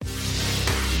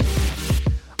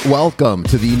Welcome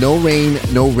to the No Rain,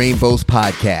 No Rainbows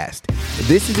podcast.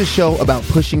 This is a show about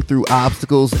pushing through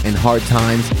obstacles and hard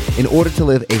times in order to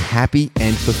live a happy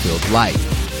and fulfilled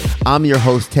life. I'm your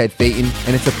host, Ted Phaeton,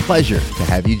 and it's a pleasure to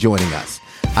have you joining us.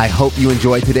 I hope you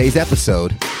enjoyed today's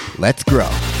episode. Let's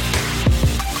grow.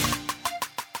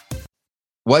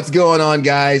 What's going on,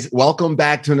 guys? Welcome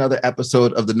back to another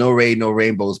episode of the No Rain, No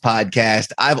Rainbows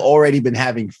podcast. I've already been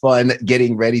having fun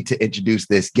getting ready to introduce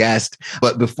this guest.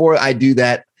 But before I do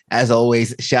that, as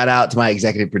always, shout out to my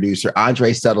executive producer,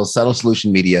 Andre Settle, Settle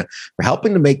Solution Media, for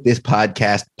helping to make this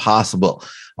podcast possible.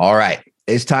 All right,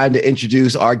 it's time to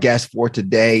introduce our guest for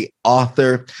today,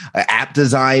 author, app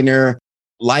designer,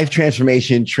 life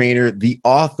transformation trainer, the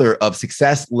author of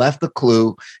Success Left a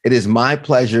Clue. It is my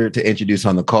pleasure to introduce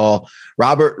on the call,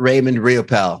 Robert Raymond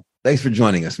Riopel. Thanks for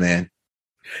joining us, man.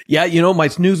 Yeah, you know, my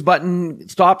snooze button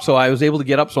stopped, so I was able to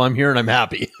get up, so I'm here and I'm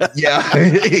happy. Yeah,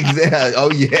 exactly.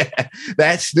 Oh, yeah.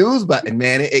 That snooze button,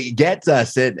 man, it gets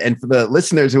us. And for the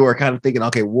listeners who are kind of thinking,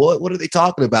 okay, what are they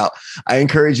talking about? I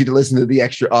encourage you to listen to the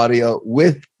extra audio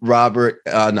with Robert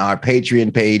on our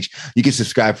Patreon page. You can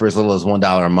subscribe for as little as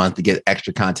 $1 a month to get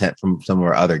extra content from some of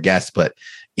our other guests. But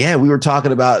yeah, we were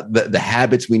talking about the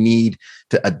habits we need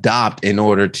to adopt in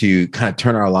order to kind of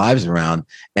turn our lives around.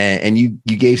 And you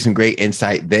gave some great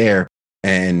insight there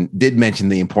and did mention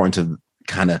the importance of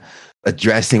kind of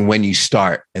addressing when you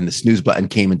start, and the snooze button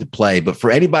came into play. But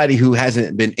for anybody who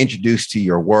hasn't been introduced to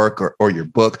your work or your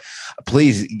book,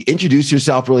 please introduce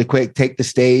yourself really quick, take the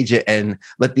stage and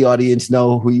let the audience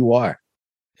know who you are.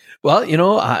 Well, you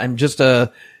know, I'm just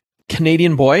a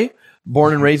Canadian boy,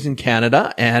 born and raised in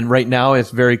Canada, and right now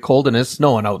it's very cold and it's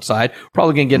snowing outside.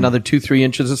 Probably going to get another 2-3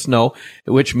 inches of snow,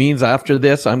 which means after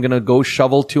this, I'm going to go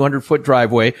shovel 200-foot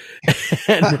driveway,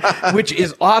 and, which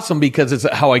is awesome because it's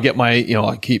how I get my,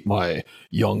 I keep my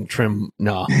young trim.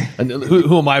 No, and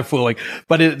who am I fooling?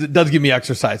 But it does give me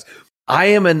exercise. I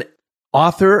am an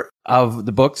author of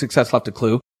the book, Success Left a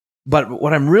Clue. But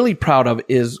what I'm really proud of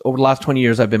is over the last 20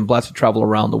 years, I've been blessed to travel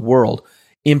around the world,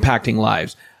 impacting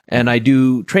lives. And I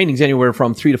do trainings anywhere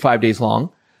from 3 to 5 days long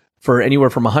for anywhere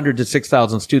from 100 to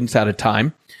 6,000 students at a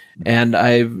time. And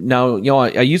I've now,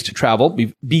 I used to travel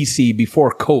BC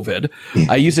before COVID.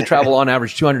 I used to travel on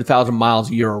average 200,000 miles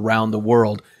a year around the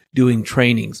world doing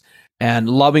trainings and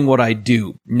loving what I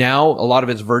do. Now, a lot of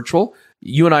it's virtual.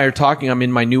 You and I are talking. I'm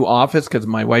in my new office because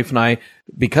my wife and I,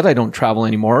 because I don't travel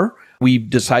anymore, we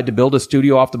decided to build a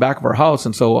studio off the back of our house.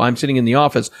 And so I'm sitting in the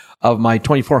office of my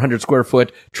 2,400 square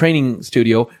foot training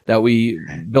studio that we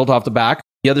built off the back.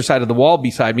 The other side of the wall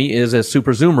beside me is a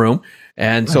super Zoom room.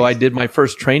 And so I did my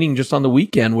first training just on the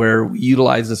weekend where we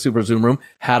utilized the super Zoom room,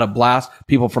 had a blast,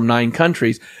 people from 9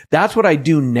 countries. That's what I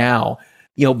do now.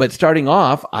 But starting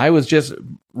off, I was just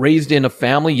raised in a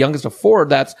family, youngest of 4.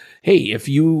 That's, hey, if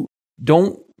you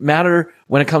don't matter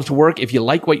when it comes to work, if you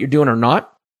like what you're doing or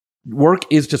not, work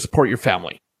is to support your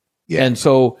family. Yeah. And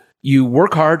so you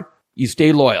work hard, you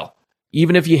stay loyal.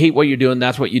 Even if you hate what you're doing,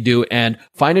 that's what you do. And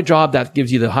find a job that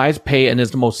gives you the highest pay and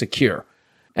is the most secure.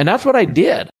 And that's what I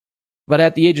did. But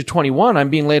at the age of 21, I'm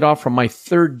being laid off from my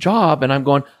 3rd job. And I'm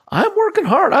going, I'm working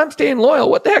hard. I'm staying loyal.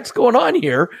 What the heck's going on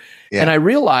here? Yeah. And I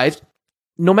realized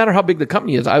no matter how big the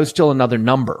company is, I was still another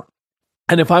number.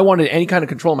 And if I wanted any kind of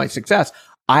control of my success,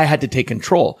 I had to take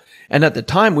control. And at the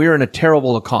time, we were in a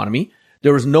terrible economy.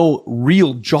 There was no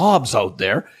real jobs out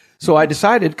there. So I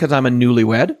decided, because I'm a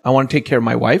newlywed, I want to take care of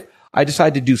my wife. I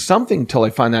decided to do something until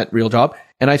I find that real job.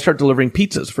 And I start delivering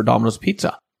pizzas for Domino's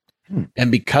Pizza.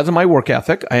 And because of my work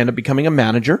ethic, I end up becoming a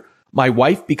manager. My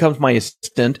wife becomes my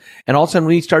assistant. And all of a sudden,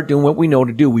 we start doing what we know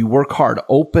to do. We work hard,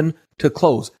 open to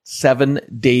close, 7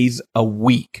 days a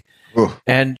week.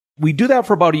 And we do that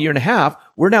for about 1.5 years.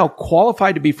 We're now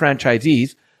qualified to be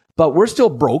franchisees, but we're still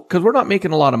broke because we're not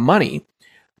making a lot of money.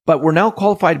 But we're now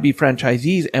qualified to be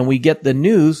franchisees, and we get the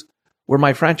news where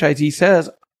my franchisee says,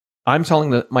 I'm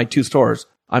selling my 2 stores.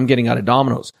 I'm getting out of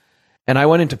Domino's. And I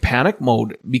went into panic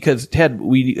mode because, Ted,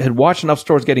 we had watched enough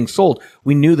stores getting sold.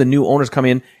 We knew the new owners come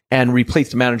in and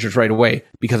replace the managers right away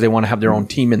because they want to have their own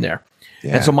team in there.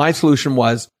 Yeah. And so my solution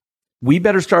was, we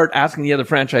better start asking the other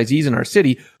franchisees in our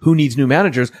city who needs new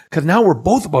managers, because now we're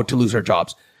both about to lose our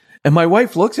jobs. And my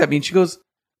wife looks at me and she goes,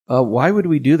 why would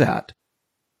we do that?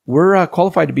 We're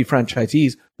qualified to be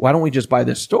franchisees. Why don't we just buy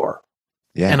this store?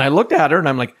 Yeah. And I looked at her and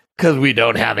I'm like, because we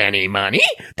don't have any money.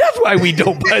 That's why we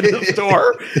don't buy the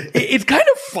store. It's kind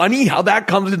of funny how that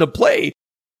comes into play.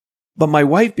 But my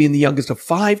wife, being the youngest of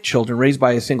 5 children raised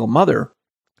by a single mother,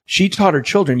 she taught her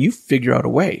children, you figure out a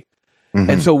way.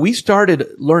 Mm-hmm. And so we started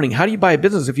learning, how do you buy a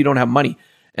business if you don't have money?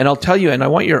 And I'll tell you, and I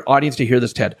want your audience to hear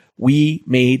this, Ted, we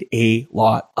made a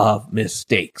lot of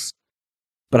mistakes.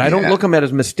 but I don't look them at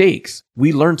as mistakes.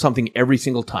 We learned something every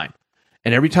single time.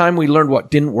 And every time we learned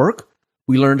what didn't work,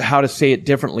 we learned how to say it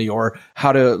differently or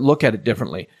how to look at it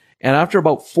differently. And after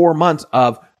about 4 months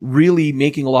of really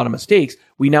making a lot of mistakes,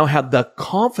 we now had the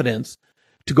confidence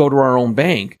to go to our own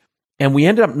bank. And we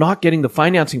ended up not getting the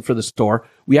financing for the store.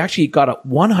 We actually got a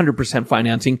 100%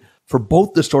 financing for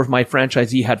both the stores my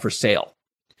franchisee had for sale.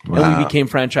 Wow. And we became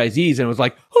franchisees, and it was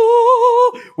like,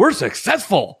 oh, we're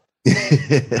successful.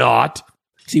 Not.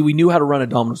 See, we knew how to run a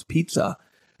Domino's Pizza,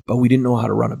 but we didn't know how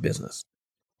to run a business.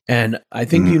 And I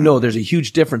think there's a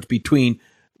huge difference between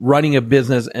running a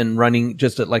business and running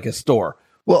just like a store.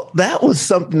 Well, that was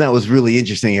something that was really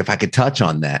interesting, if I could touch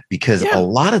on that, because a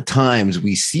lot of times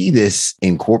we see this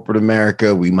in corporate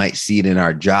America. We might see it in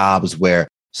our jobs where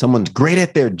someone's great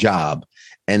at their job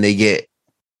and they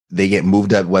get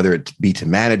moved up, whether it be to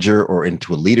manager or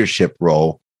into a leadership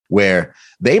role, where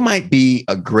they might be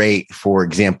for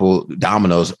example,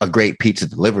 Domino's, a great pizza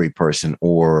delivery person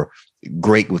or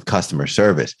great with customer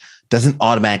service, doesn't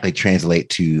automatically translate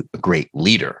to a great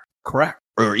leader. Correct.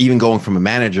 Or even going from a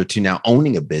manager to now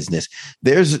owning a business.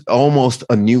 There's almost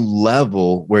a new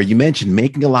level where you mentioned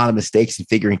making a lot of mistakes and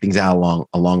figuring things out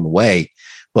along the way.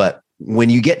 But when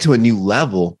you get to a new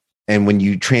level and when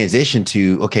you transition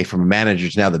to, from a manager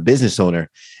to now the business owner,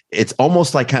 it's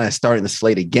almost like kind of starting the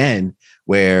slate again,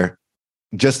 where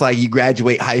just like you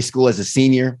graduate high school as a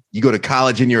senior, you go to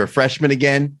college and you're a freshman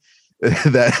again,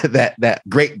 that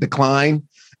great decline.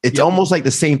 It's almost like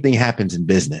the same thing happens in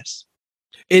business.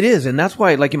 It is. And that's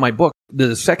why, like in my book,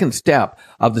 the second step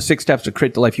of the 6 steps to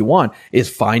create the life you want is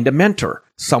find a mentor,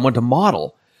 someone to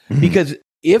model. Mm-hmm. Because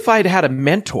if I'd had a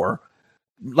mentor,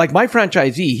 like my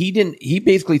franchisee, he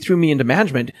basically threw me into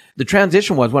management. The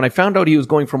transition was when I found out he was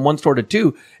going from 1 store to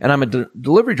 2 and I'm a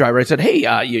delivery driver. I said,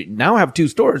 hey, you now have 2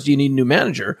 stores. Do you need a new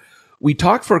manager? We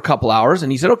talked for a couple hours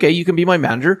and he said, okay, you can be my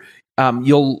manager.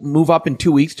 You'll move up in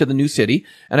 2 weeks to the new city.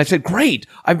 And I said, great.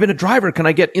 I've been a driver. Can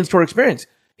I get in-store experience?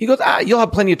 He goes, you'll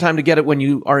have plenty of time to get it when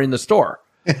you are in the store.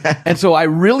 And so I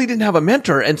really didn't have a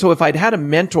mentor. And so if I'd had a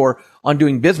mentor on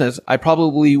doing business, I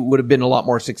probably would have been a lot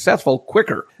more successful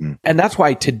quicker. Mm. And that's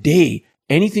why today,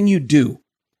 anything you do,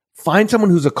 find someone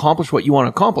who's accomplished what you want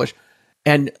to accomplish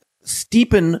and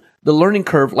steepen the learning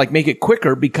curve, like make it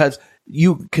quicker, because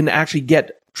you can actually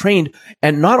get trained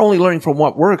and not only learning from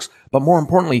what works, but more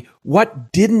importantly,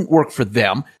 what didn't work for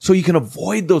them so you can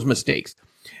avoid those mistakes.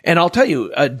 And I'll tell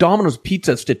you, a Domino's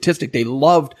Pizza statistic they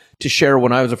loved to share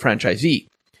when I was a franchisee.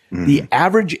 Mm. The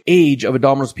average age of a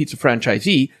Domino's Pizza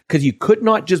franchisee, because you could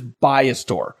not just buy a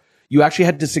store. You actually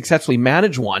had to successfully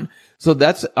manage one. So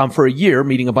that's for a year,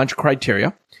 meeting a bunch of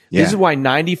criteria. Yeah. This is why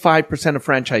 95% of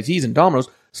franchisees in Domino's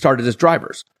started as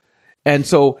drivers. And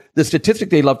so the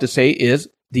statistic they love to say is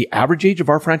the average age of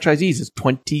our franchisees is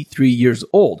 23 years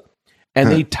old. And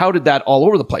they touted that all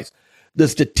over the place. The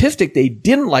statistic they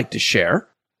didn't like to share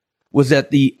was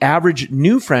that the average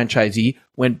new franchisee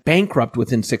went bankrupt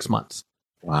within 6 months.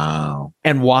 Wow.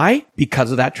 And why?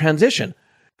 Because of that transition.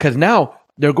 Because now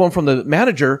they're going from the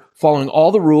manager following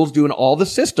all the rules, doing all the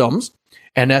systems.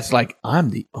 And that's like,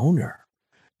 I'm the owner.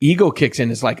 Ego kicks in.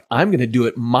 It's like, I'm going to do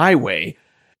it my way.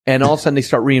 And all of a sudden they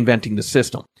start reinventing the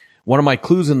system. One of my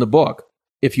clues in the book,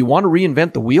 if you want to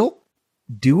reinvent the wheel,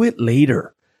 do it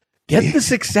later. Get the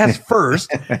success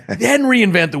first, then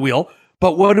reinvent the wheel.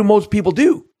 But what do most people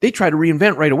do? They try to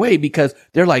reinvent right away because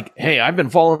they're like, hey, I've been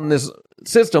following this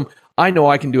system. I know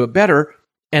I can do it better.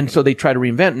 And so they try to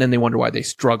reinvent and then they wonder why they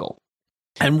struggle.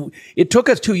 And it took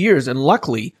us 2 years. And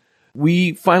luckily,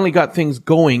 we finally got things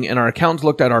going and our accountants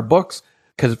looked at our books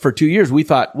because for 2 years, we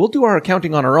thought we'll do our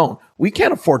accounting on our own. We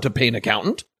can't afford to pay an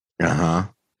accountant. Uh-huh.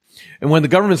 And when the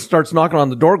government starts knocking on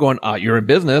the door going, you're in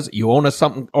business, you owe us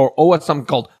something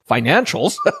called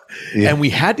financials. And we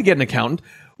had to get an accountant.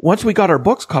 Once we got our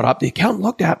books caught up, the accountant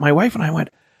looked at my wife and I went,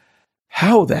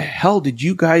 how the hell did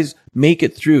you guys make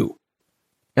it through?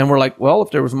 And we're like, well, if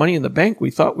there was money in the bank,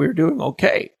 we thought we were doing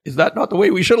okay. Is that not the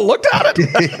way we should have looked at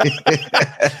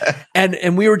it?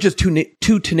 and we were just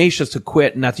too tenacious to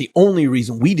quit. And that's the only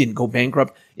reason we didn't go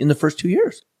bankrupt in the first 2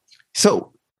 years.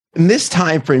 So in this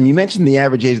time frame, you mentioned the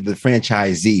average age of the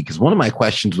franchisee, because one of my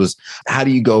questions was, how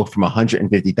do you go from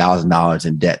 $150,000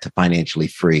 in debt to financially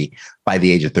free by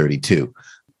the age of 32?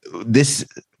 This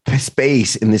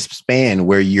space in this span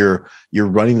where you're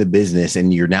running the business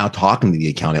and you're now talking to the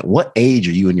accountant, what age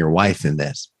are you and your wife in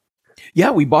this?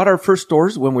 Yeah, we bought our first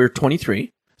stores when we were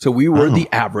 23. So we were the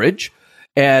average.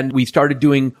 And we started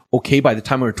doing okay by the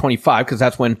time we were 25, because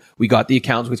that's when we got the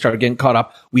accounts. We started getting caught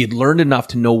up. We had learned enough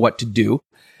to know what to do.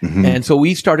 Mm-hmm. And so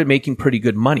we started making pretty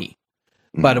good money.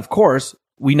 Mm-hmm. But of course,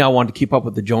 we now wanted to keep up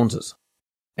with the Joneses.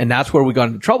 And that's where we got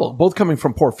into trouble. Both coming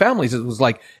from poor families, it was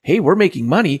like, hey, we're making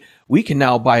money. We can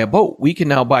now buy a boat. We can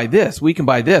now buy this. We can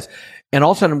buy this. And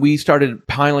all of a sudden we started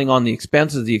piling on the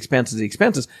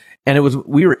expenses. And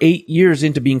we were 8 years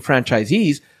into being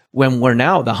franchisees when we're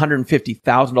now the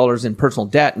 $150,000 in personal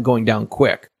debt and going down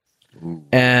quick. Ooh.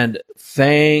 And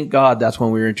thank God that's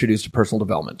when we were introduced to personal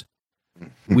development.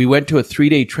 We went to a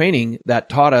 3-day training that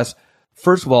taught us,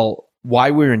 first of all,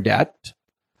 why we were in debt.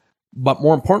 But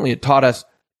more importantly, it taught us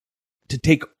to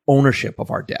take ownership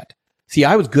of our debt. See,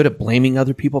 I was good at blaming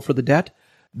other people for the debt.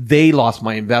 They lost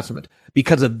my investment.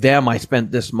 Because of them, I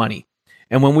spent this money.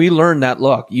 And when we learned that,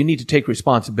 look, you need to take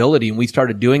responsibility, and we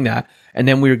started doing that, and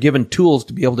then we were given tools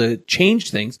to be able to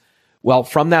change things. Well,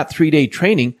 from that 3-day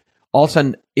training, all of a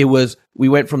sudden we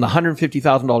went from the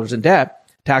 $150,000 in debt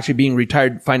to actually being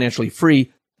retired financially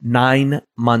free 9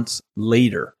 months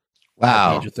later. Wow.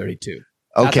 At the age of 32.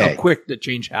 Okay. That's how quick the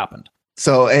change happened.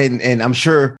 So, and I'm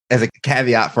sure as a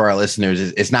caveat for our listeners,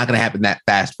 it's not going to happen that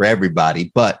fast for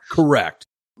everybody, but correct.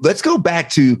 Let's go back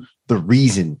to the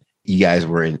reason you guys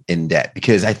were in debt,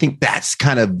 because I think that's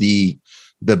kind of the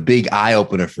big eye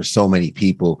opener for so many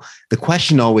people. The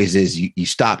question always is, you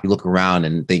stop, you look around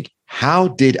and think, how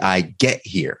did I get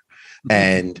here?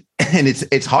 Mm-hmm. And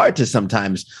it's hard to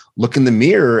sometimes look in the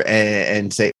mirror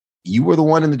and say, you were the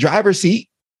one in the driver's seat.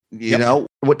 You know,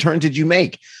 what turn did you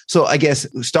make? So I guess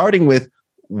starting with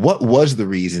what was the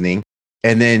reasoning,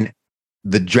 and then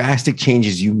the drastic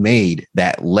changes you made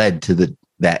that led to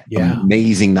that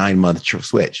amazing 9-month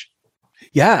switch.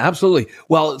 Yeah, absolutely.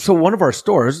 Well, so one of our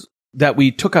stores that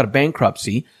we took out of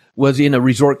bankruptcy was in a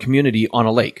resort community on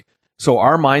a lake. So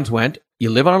our minds went, you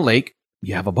live on a lake,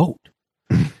 you have a boat.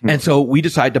 And so we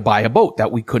decided to buy a boat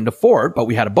that we couldn't afford, but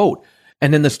we had a boat.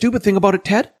 And then the stupid thing about it,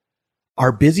 Ted,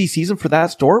 our busy season for that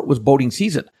store was boating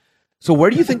season. So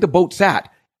where do you think the boat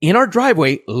sat? In our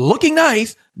driveway, looking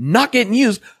nice, not getting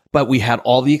used, but we had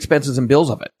all the expenses and bills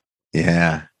of it.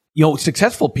 Yeah. You know,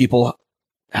 successful people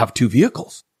have 2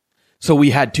 vehicles. So we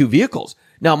had 2 vehicles.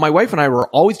 Now, my wife and I were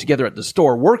always together at the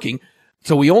store working.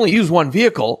 So we only used 1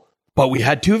 vehicle, but we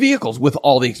had 2 vehicles with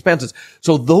all the expenses.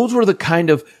 So those were the kind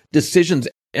of decisions,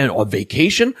 and a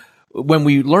vacation, when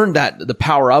we learned that the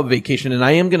power of vacation. And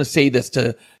I am going to say this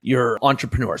to your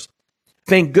entrepreneurs.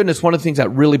 Thank goodness, one of the things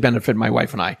that really benefited my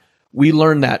wife and I, we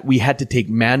learned that we had to take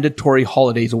mandatory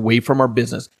holidays away from our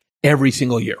business every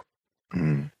single year.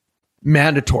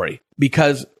 Mandatory,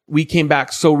 because we came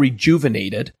back so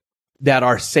rejuvenated that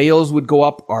our sales would go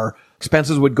up, our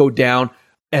expenses would go down,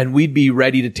 and we'd be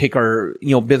ready to take our,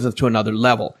 business to another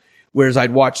level. Whereas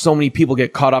I'd watch so many people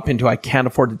get caught up into, I can't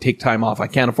afford to take time off.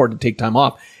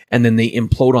 And then they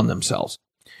implode on themselves.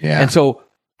 Yeah. And so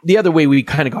the other way we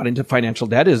kind of got into financial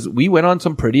debt is we went on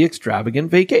some pretty extravagant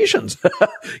vacations.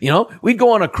 We'd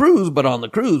go on a cruise, but on the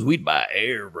cruise, we'd buy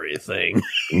everything.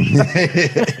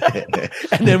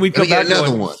 And then we'd come back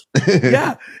another one.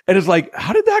 Yeah. And it's like,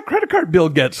 how did that credit card bill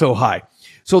get so high?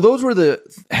 So those were the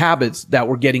habits that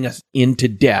were getting us into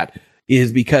debt,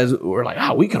 is because we're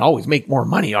like, we can always make more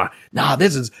money.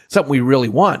 This is something we really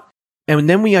want. And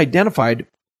then we identified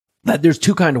that there's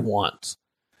 2 kinds of wants.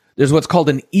 There's what's called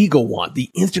an ego want,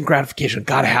 the instant gratification,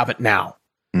 got to have it now.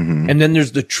 Mm-hmm. And then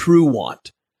there's the true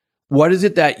want. What is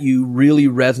it that you really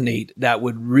resonate, that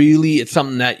would really, it's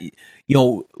something that,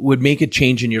 would make a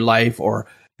change in your life, or,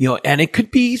 and it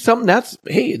could be something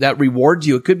that rewards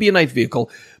you. It could be a nice vehicle,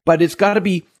 but it's got to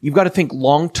be, you've got to think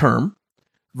long-term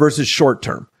versus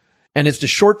short-term. And it's the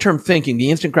short-term thinking, the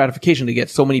instant gratification, to get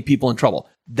so many people in trouble.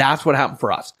 That's what happened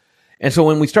for us. And so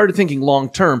when we started thinking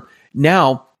long-term,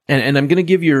 now, and I'm going to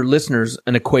give your listeners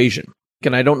an equation.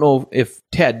 And I don't know if,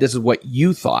 Ted, this is what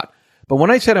you thought, but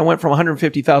when I said I went from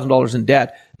 $150,000 in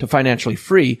debt to financially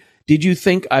free, did you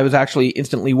think I was actually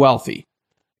instantly wealthy?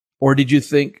 Or did you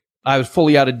think I was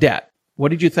fully out of debt? What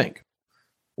did you think?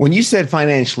 When you said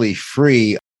financially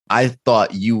free, I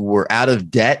thought you were out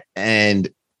of debt and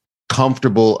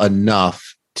comfortable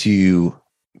enough to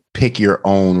pick your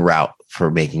own route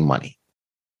for making money.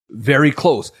 Very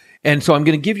close. And so I'm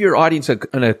going to give your audience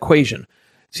an equation.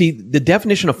 See, the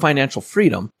definition of financial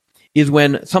freedom is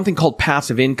when something called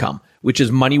passive income, which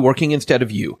is money working instead of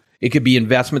you. It could be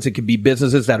investments. It could be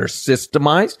businesses that are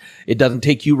systemized. It doesn't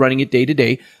take you running it day to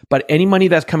day, but any money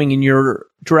that's coming in your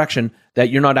direction that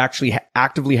you're not actually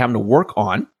actively having to work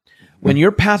on. When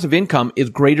your passive income is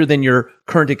greater than your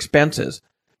current expenses,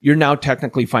 you're now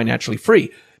technically financially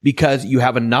free, because you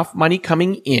have enough money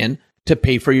coming in to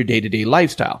pay for your day-to-day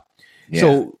lifestyle. Yeah.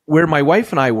 So where my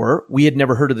wife and I were, we had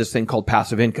never heard of this thing called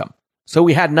passive income. So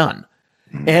we had none.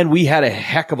 And we had a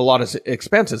heck of a lot of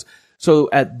expenses. So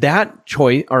at that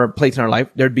choice or place in our life,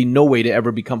 there'd be no way to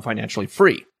ever become financially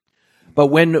free. But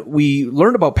when we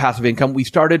learned about passive income, we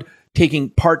started taking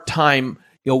part-time,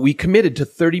 we committed to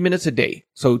 30 minutes a day.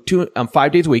 So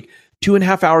 5 days a week,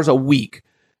 2.5 hours a week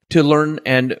to learn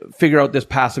and figure out this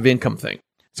passive income thing.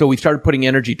 So we started putting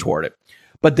energy toward it.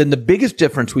 But then the biggest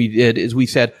difference we did is we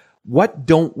said, what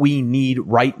don't we need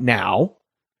right now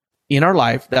in our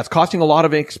life that's costing a lot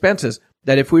of expenses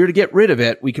that if we were to get rid of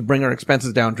it, we could bring our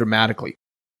expenses down dramatically.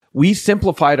 We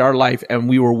simplified our life and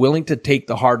we were willing to take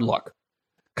the hard look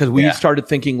because we started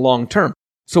thinking long term.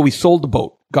 So we sold the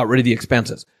boat, got rid of the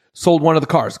expenses. Sold one of the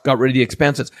cars, got rid of the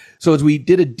expenses. So as we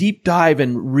did a deep dive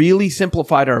and really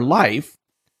simplified our life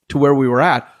to where we were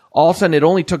at, all of a sudden it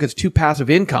only took us 2 passive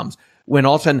incomes when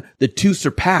all of a sudden the 2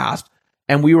 surpassed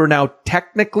and we were now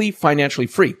technically financially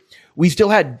free. We still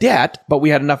had debt, but we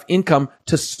had enough income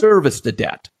to service the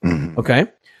debt. Mm-hmm. Okay.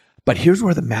 But here's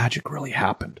where the magic really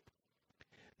happened.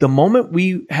 The moment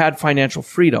we had financial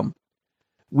freedom,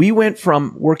 we went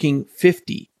from working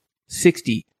 50,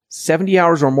 60, 70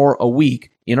 hours or more a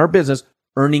week in our business,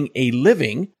 earning a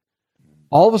living.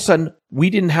 All of a sudden, we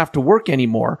didn't have to work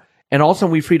anymore. And all of a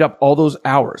sudden, we freed up all those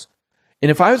hours. And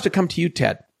if I was to come to you,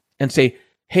 Ted, and say,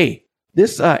 hey,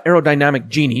 this aerodynamic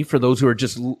genie, for those who are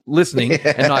just listening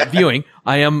and not viewing,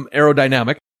 I am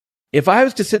aerodynamic. If I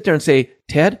was to sit there and say,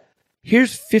 Ted,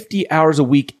 here's 50 hours a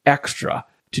week extra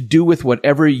to do with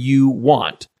whatever you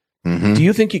want. Mm-hmm. Do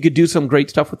you think you could do some great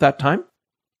stuff with that time?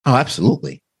 Oh,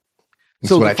 absolutely.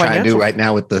 That's what I try to do right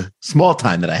now with the small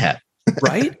time that I have.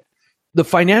 Right? The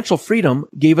financial freedom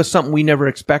gave us something we never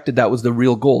expected. That was the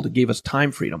real goal. It gave us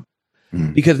time freedom.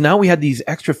 Because now we had these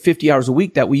extra 50 hours a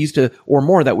week that we used to, or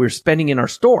more, that we were spending in our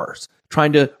stores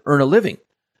trying to earn a living.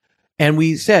 And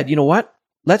we said, you know what?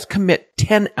 Let's commit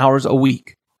 10 hours a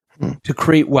week to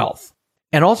create wealth.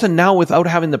 And also now, without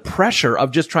having the pressure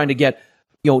of just trying to get,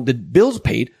 the bills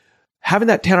paid, having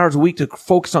that 10 hours a week to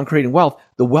focus on creating wealth,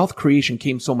 the wealth creation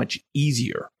came so much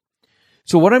easier.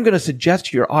 So what I'm going to suggest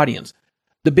to your audience,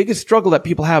 the biggest struggle that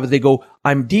people have is they go,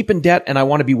 I'm deep in debt and I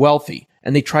want to be wealthy.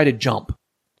 And they try to jump.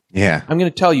 Yeah. I'm going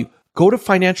to tell you, go to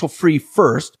financial free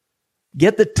first,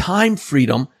 get the time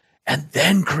freedom, and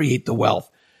then create the wealth.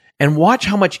 And watch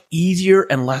how much easier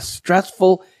and less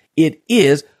stressful it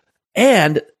is.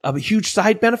 And a huge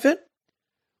side benefit,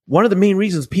 one of the main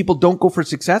reasons people don't go for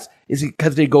success is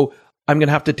because they go, I'm going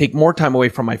to have to take more time away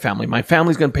from my family. My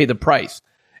family's going to pay the price.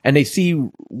 And they see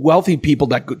wealthy people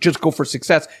that just go for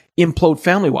success implode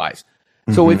family-wise.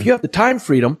 Mm-hmm. So if you have the time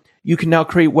freedom, you can now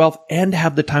create wealth and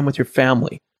have the time with your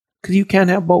family. Because you can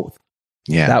have both.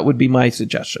 Yeah. That would be my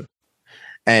suggestion.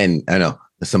 And I know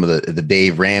some of the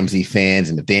Dave Ramsey fans,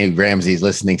 and if Dave Ramsey is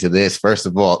listening to this, first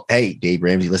of all, hey, Dave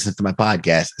Ramsey listens to my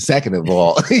podcast. Second of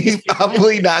all, he's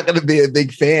probably not going to be a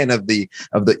big fan of the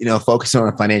focusing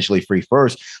on financially free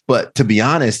first. But to be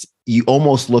honest, you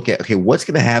almost look at, okay, what's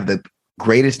going to have the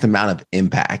greatest amount of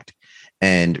impact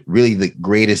and really the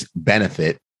greatest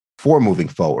benefit for moving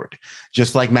forward.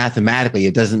 Just like mathematically,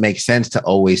 it doesn't make sense to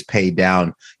always pay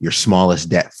down your smallest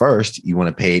debt first. You want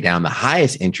to pay down the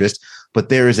highest interest, but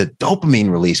there is a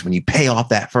dopamine release when you pay off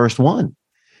that first one.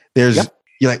 You're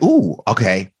like, ooh,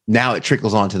 okay, now it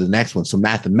trickles on to the next one. So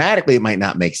mathematically, it might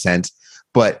not make sense,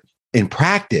 but in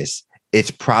practice,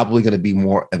 it's probably going to be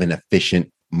more of an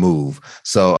efficient move.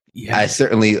 So I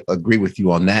certainly agree with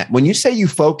you on that. When you say you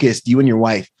and your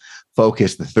wife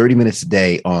focus the 30 minutes a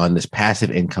day on this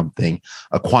passive income thing,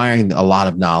 acquiring a lot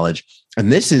of knowledge.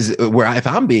 And this is where, if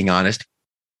I'm being honest,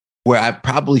 where I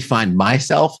probably find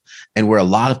myself and where a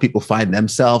lot of people find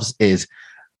themselves is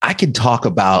I could talk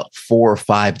about 4 or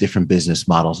 5 different business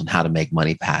models and how to make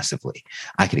money passively.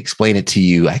 I could explain it to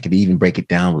you. I could even break it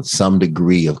down with some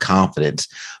degree of confidence,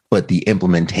 but the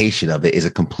implementation of it is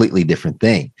a completely different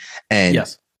thing. And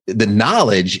the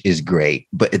knowledge is great,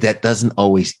 but that doesn't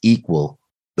always equal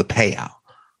the payout.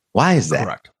 Why is that?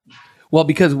 Correct. Well,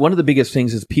 because one of the biggest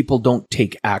things is people don't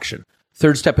take action.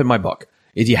 Third step in my book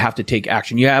is you have to take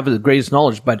action. You have the greatest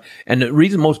knowledge, and the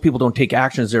reason most people don't take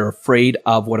action is they're afraid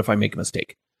of, what if I make a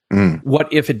mistake? What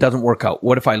if it doesn't work out?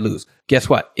 What if I lose? Guess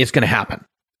what? It's going to happen.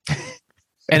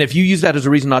 And if you use that as a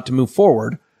reason not to move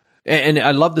forward, and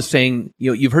I love the saying,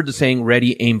 you've heard the saying,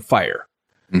 ready, aim, fire.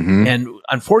 Mm-hmm. And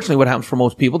unfortunately, what happens for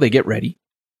most people, they get ready,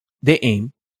 they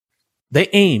aim,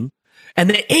 and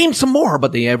they aim some more,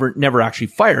 but they never actually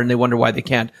fire, and they wonder why they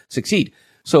can't succeed.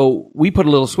 So we put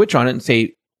a little switch on it and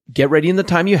say, get ready in the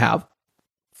time you have,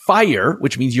 fire,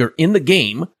 which means you're in the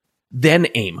game, then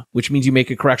aim, which means you make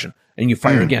a correction, and you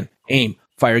fire again, aim,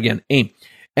 fire again, aim.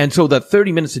 And so that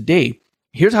 30 minutes a day,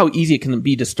 here's how easy it can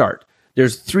be to start.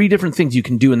 There's 3 different things you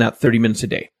can do in that 30 minutes a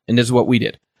day. And this is what we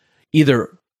did.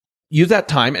 Either use that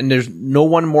time, and there's no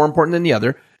one more important than the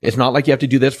other. It's not like you have to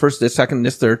do this first, this second,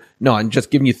 this third. No, I'm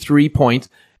just giving you 3 points.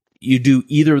 You do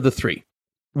either of the three.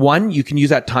 One, you can use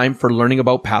that time for learning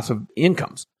about passive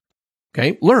incomes.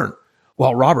 Okay. Learn.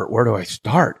 Well, Robert, where do I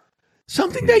start?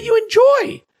 Something that you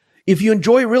enjoy. If you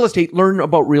enjoy real estate, learn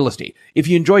about real estate. If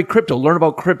you enjoy crypto, learn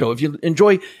about crypto. If you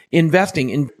enjoy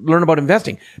investing, learn about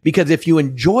investing. Because if you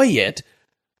enjoy it,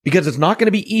 because it's not going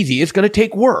to be easy, it's going to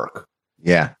take work.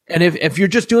 Yeah. And if you're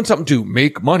just doing something to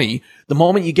make money, the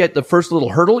moment you get the first little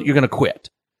hurdle, you're going to quit.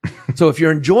 So if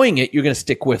you're enjoying it, you're going to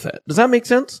stick with it. Does that make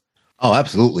sense? Oh,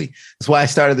 absolutely. That's why I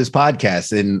started this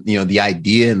podcast. And, the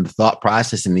idea and the thought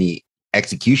process and the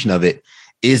execution of it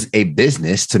is a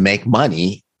business to make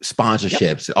money,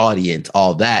 sponsorships, audience,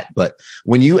 all that. But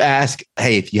when you ask,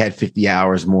 hey, if you had 50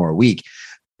 hours more a week,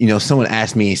 someone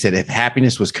asked me, he said, if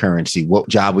happiness was currency, what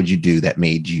job would you do that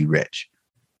made you rich?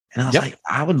 And I was like,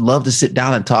 I would love to sit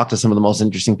down and talk to some of the most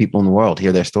interesting people in the world,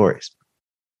 hear their stories.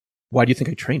 Why do you think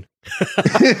I train?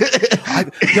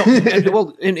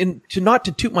 Not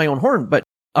to toot my own horn, but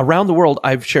around the world,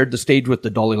 I've shared the stage with the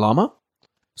Dalai Lama,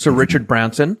 Sir Richard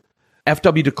Branson,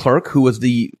 F.W. de Klerk, who was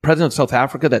the president of South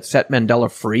Africa that set Mandela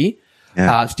free.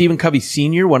 Yeah. Stephen Covey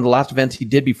Sr., one of the last events he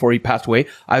did before he passed away,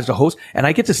 I was the host, and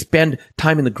I get to spend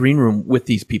time in the green room with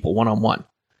these people one-on-one.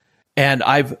 And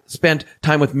I've spent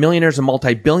time with millionaires and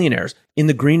multi-billionaires in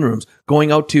the green rooms,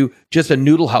 going out to just a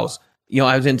noodle house.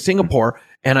 I was in Singapore,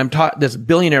 and I'm taught this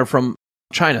billionaire from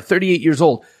China, 38 years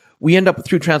old. We end up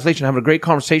through translation having a great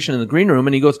conversation in the green room,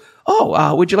 and he goes,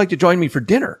 would you like to join me for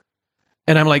dinner?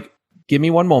 And I'm like, give me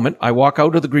one moment. I walk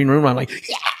out of the green room. I'm like,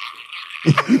 yeah.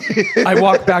 I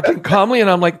walk back in calmly and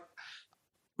I'm like,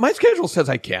 my schedule says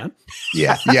I can.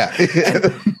 Yeah. Yeah.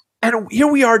 and here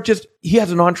we are he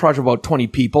has an entourage of about 20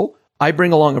 people. I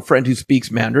bring along a friend who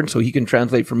speaks Mandarin so he can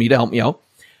translate for me to help me out.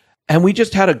 And we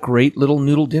just had a great little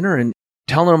noodle dinner and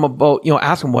telling him about,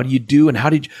 ask him, what do you do? And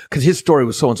because his story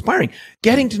was so inspiring,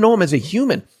 getting to know him as a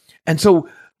human. And so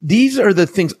these are the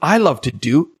things I love to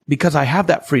do because I have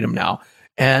that freedom now.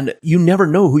 And you never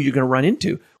know who you're going to run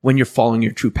into when you're following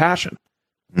your true passion.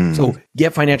 Mm. So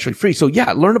get financially free. So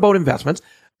learn about investments.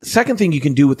 Second thing you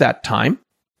can do with that time,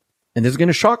 and this is going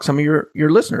to shock some of your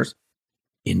listeners,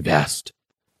 invest.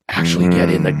 Actually get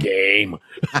in the game.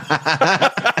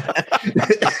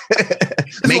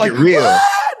 Make it real. What?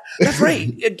 That's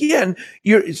right. Again,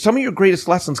 some of your greatest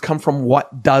lessons come from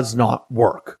what does not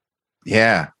work.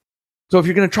 Yeah. So if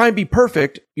you're going to try and be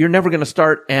perfect, you're never going to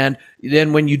start. And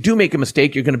then when you do make a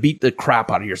mistake, you're going to beat the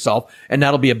crap out of yourself. And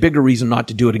that'll be a bigger reason not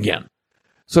to do it again.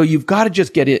 So you've got to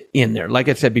just get it in there, like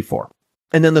I said before.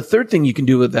 And then the third thing you can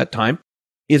do with that time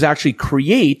is actually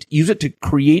use it to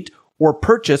create or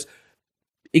purchase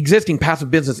existing passive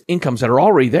business incomes that are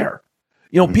already there.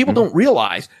 People don't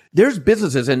realize there's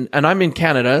businesses, and I'm in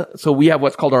Canada, so we have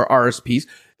what's called our RSPs.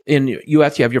 In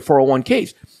US, you have your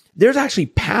 401ks. There's actually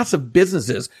passive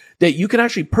businesses that you can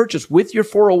actually purchase with your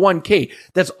 401k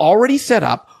that's already set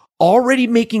up, already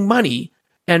making money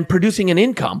and producing an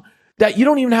income that you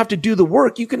don't even have to do the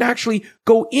work. You can actually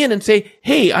go in and say,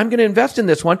 hey, I'm going to invest in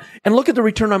this one and look at the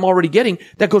return I'm already getting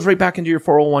that goes right back into your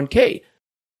 401k.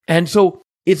 And so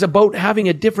it's about having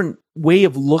a different way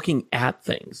of looking at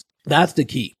things. That's the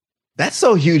key. That's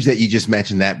so huge that you just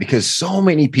mentioned that, because so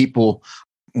many people,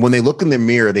 when they look in the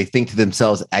mirror, they think to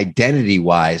themselves, identity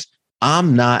wise,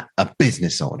 I'm not a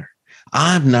business owner.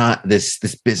 I'm not this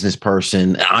business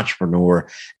person, entrepreneur.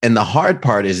 And the hard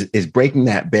part is breaking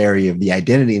that barrier of the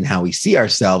identity and how we see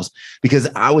ourselves. Because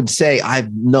I would say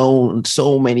I've known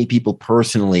so many people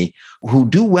personally who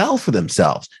do well for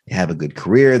themselves. They have a good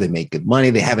career, they make good money,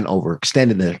 they haven't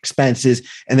overextended their expenses,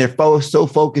 and they're so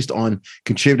focused on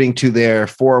contributing to their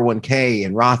 401k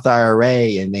and Roth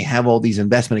IRA, and they have all these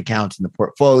investment accounts in the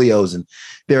portfolios, and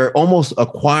they're almost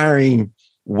acquiring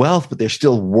wealth, but they're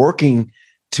still working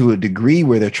to a degree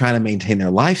where they're trying to maintain their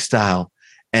lifestyle.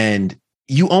 And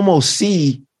you almost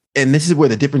see, and this is where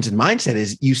the difference in mindset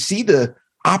is, you see the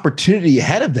opportunity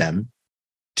ahead of them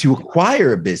to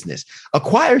acquire a business,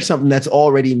 acquire something that's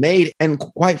already made, and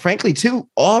quite frankly, too,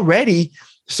 already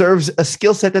serves a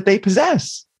skill set that they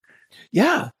possess.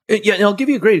 Yeah. And I'll give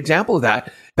you a great example of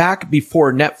that. Back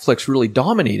before Netflix really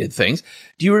dominated things,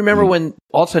 do you remember when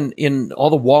all of a sudden in all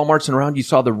the Walmarts and around, you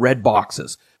saw the red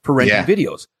boxes for renting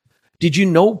videos? Did you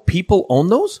know people own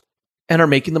those and are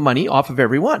making the money off of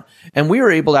every one? And we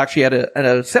were able to actually at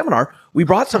a seminar, we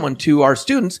brought someone to our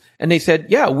students and they said,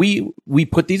 yeah, we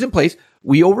put these in place.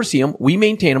 We oversee them. We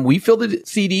maintain them. We fill the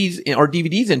CDs or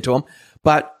DVDs into them,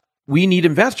 but we need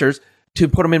investors to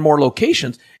put them in more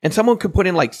locations. And someone could put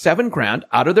in like $7,000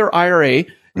 out of their IRA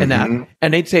and that,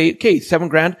 and they'd say, okay,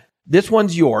 $7,000, this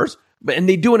one's yours. And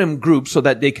they do it in groups so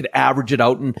that they could average it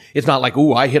out. And it's not like,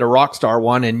 oh, I hit a rock star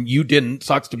one and you didn't.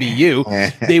 Sucks to be you.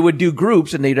 They would do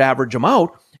groups and they'd average them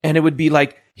out. And it would be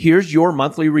like, here's your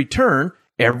monthly return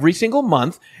every single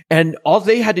month. And all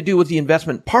they had to do was the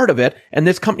investment part of it. And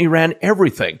this company ran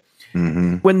everything.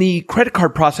 Mm-hmm. When the credit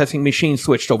card processing machine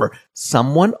switched over,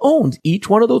 someone owns each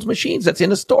one of those machines that's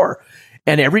in a store.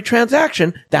 And every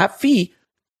transaction, that fee,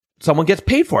 someone gets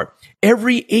paid for it.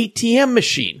 Every ATM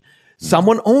machine,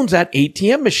 someone owns that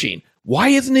ATM machine. Why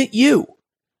isn't it you?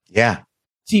 Yeah.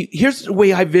 See, here's the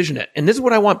way I vision it. And this is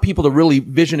what I want people to really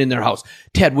vision in their house.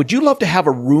 Ted, would you love to have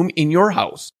a room in your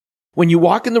house? When you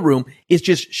walk in the room, it's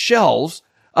just shelves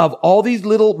of all these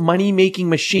little money-making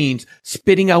machines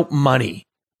spitting out money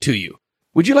to you.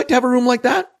 Would you like to have a room like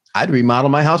that? I'd remodel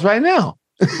my house right now.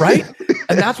 Right?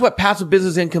 And that's what passive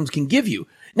business incomes can give you.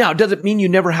 Now, does it mean you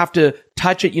never have to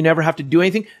touch it? You never have to do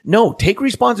anything? No, take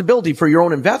responsibility for your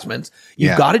own investments.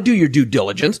 You've got to do your due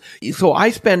diligence. So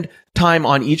I spend time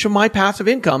on each of my passive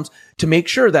incomes to make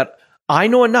sure that I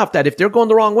know enough that if they're going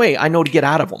the wrong way, I know to get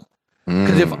out of them.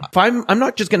 Because if I'm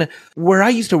not just going to, where I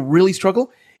used to really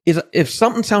struggle is if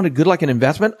something sounded good like an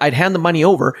investment, I'd hand the money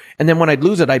over. And then when I'd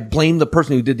lose it, I'd blame the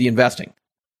person who did the investing.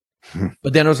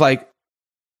 But then it was like,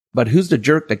 but who's the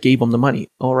jerk that gave them the money?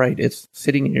 All right, it's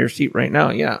sitting in your seat right now.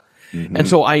 Yeah. Mm-hmm. And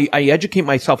so I educate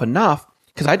myself enough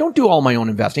because I don't do all my own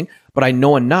investing, but I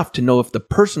know enough to know if the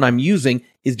person I'm using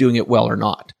is doing it well or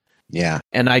not. Yeah.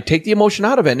 And I take the emotion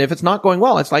out of it. And if it's not going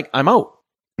well, it's like, I'm out.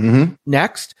 Mm-hmm.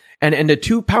 Next. And the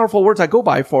two powerful words I go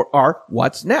by for are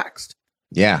what's next.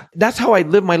 Yeah. That's how I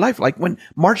live my life. Like when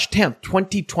March 10th,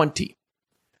 2020,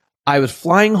 I was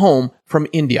flying home from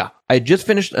India. I had just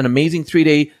finished an amazing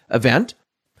 3-day event.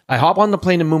 I hop on the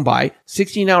plane in Mumbai.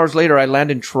 16 hours later, I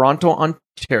land in Toronto,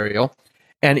 Ontario.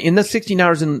 And in the 16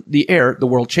 hours in the air, the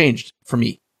world changed for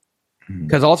me.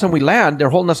 Because all of a sudden we land, they're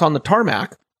holding us on the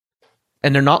tarmac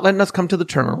and they're not letting us come to the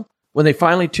terminal. When they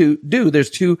finally do, there's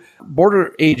two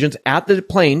border agents at the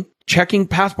plane checking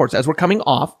passports as we're coming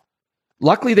off.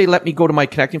 Luckily, they let me go to my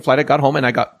connecting flight. I got home and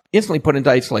I got instantly put into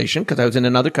isolation because I was in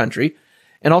another country.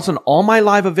 And all of a sudden, all my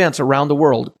live events around the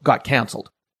world got canceled.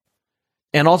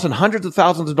 And all of a sudden, hundreds of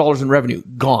thousands of dollars in revenue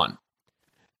gone.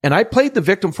 And I played the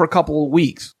victim for a couple of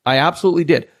weeks. I absolutely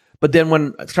did. But then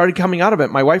when I started coming out of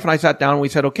it, my wife and I sat down and we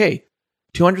said, okay,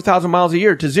 200,000 miles a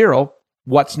year to zero.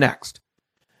 What's next?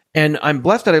 And I'm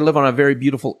blessed that I live on a very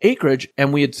beautiful acreage.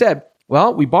 And we had said,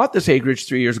 well, we bought this acreage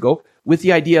 3 years ago with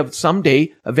the idea of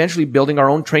someday eventually building our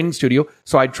own training studio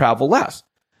so I'd travel less.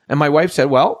 And my wife said,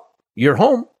 well, you're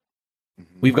home.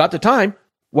 We've got the time.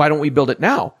 Why don't we build it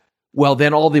now? Well,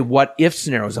 then all the what if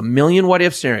scenarios, a million what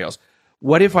if scenarios.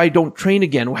 What if I don't train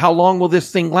again? How long will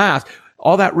this thing last?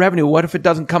 All that revenue, what if it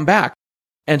doesn't come back?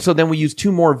 And so then we use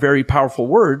two more very powerful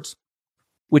words,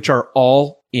 which are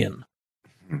all in.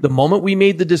 The moment we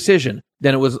made the decision,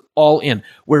 then it was all in.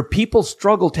 Where people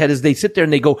struggle, Ted, is they sit there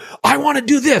and they go, I want to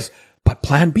do this, but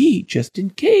plan B, just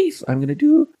in case, I'm going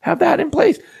to have that in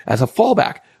place as a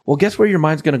fallback. Well, guess where your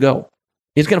mind's going to go?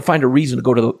 It's going to find a reason to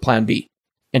go to the plan B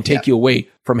and take you away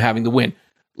from having the win.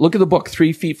 Look at the book,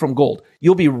 3 Feet from Gold.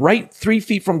 You'll be right 3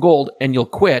 feet from gold and you'll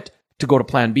quit to go to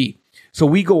plan B. So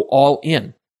we go all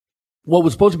in. What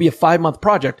was supposed to be a 5-month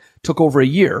project took over a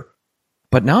year.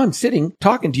 But now I'm sitting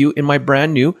talking to you in my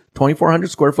brand new 2,400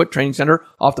 square foot training center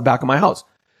off the back of my house.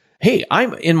 Hey,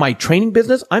 I'm in my training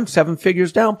business. I'm 7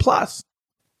 figures down plus.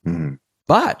 Mm-hmm.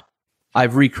 But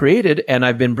I've recreated and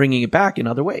I've been bringing it back in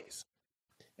other ways.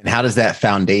 And how does that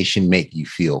foundation make you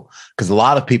feel? Because a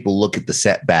lot of people look at the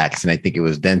setbacks, and I think it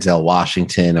was Denzel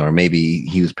Washington, or maybe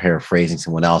he was paraphrasing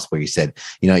someone else where he said,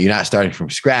 you're not starting from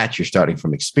scratch, you're starting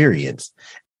from experience.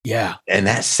 Yeah. And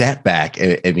that setback,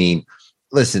 I mean,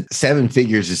 listen, 7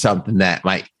 figures is something that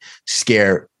might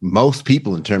scare most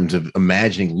people in terms of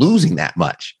imagining losing that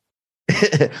much.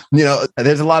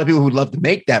 There's a lot of people who'd love to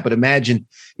make that, but imagine,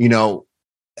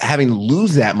 having to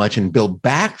lose that much and build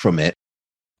back from it.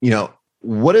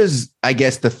 What is, I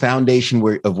guess, the foundation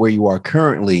of where you are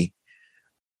currently?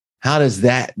 How does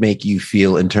that make you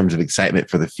feel in terms of excitement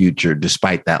for the future,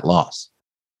 despite that loss?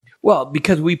 Well,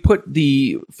 because we put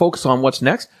the focus on what's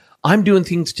next. I'm doing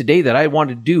things today that I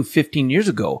wanted to do 15 years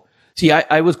ago. See,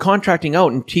 I was contracting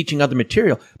out and teaching other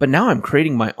material, but now I'm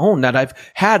creating my own that I've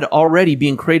had already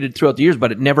being created throughout the years,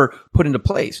 but it never put into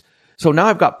place. So now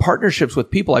I've got partnerships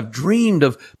with people I've dreamed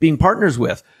of being partners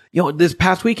with. This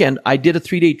past weekend, I did a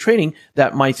 3-day training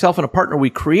that myself and a partner, we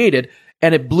created,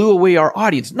 and it blew away our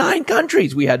audience. 9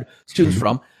 countries we had students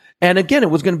from. And again, it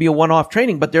was going to be a one-off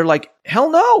training, but they're like, hell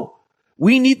no,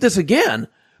 we need this again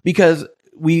because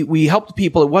we helped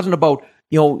people. It wasn't about,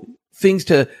 things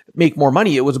to make more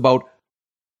money. It was about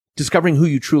discovering who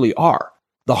you truly are,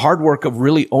 the hard work of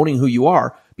really owning who you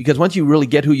are. Because once you really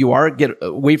get who you are, get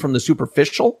away from the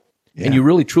superficial, and you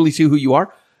really truly see who you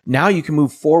are, now you can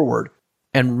move forward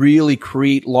and really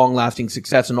create long-lasting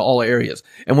success in all areas.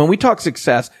 And when we talk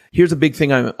success, here's a big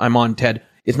thing I'm on, Ted.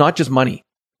 It's not just money.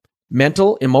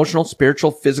 Mental, emotional,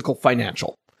 spiritual, physical,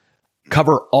 financial.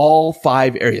 Cover all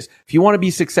 5 areas. If you want to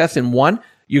be success in one,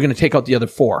 you're going to take out the other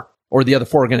 4, or the other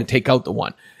 4 are going to take out the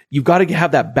one. You've got to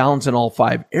have that balance in all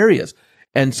 5 areas.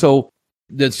 And so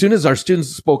as soon as our students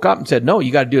spoke up and said, no,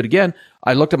 you got to do it again,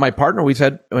 I looked at my partner. We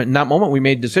said, in that moment, we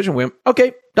made a decision. We went,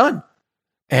 okay, done.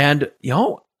 And,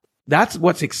 that's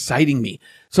what's exciting me.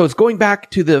 So it's going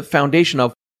back to the foundation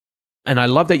of, and I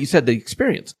love that you said the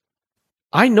experience.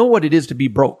 I know what it is to be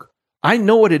broke. I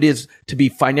know what it is to be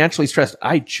financially stressed.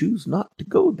 I choose not to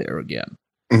go there again.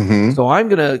 Mm-hmm. So I'm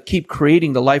going to keep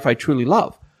creating the life I truly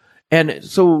love. And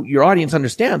so your audience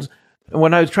understands,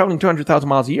 when I was traveling 200,000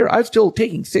 miles a year, I was still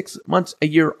taking 6 months a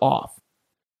year off.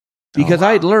 Because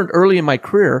I had learned early in my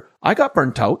career, I got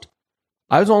burnt out.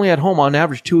 I was only at home on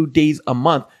average 2 days a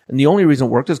month. And the only reason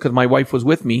it worked is because my wife was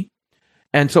with me.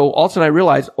 And so all of a sudden I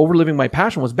realized overliving my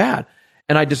passion was bad.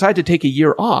 And I decided to take a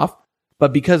year off.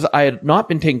 But because I had not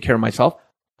been taking care of myself,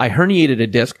 I herniated a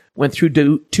disc, went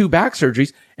through 2 back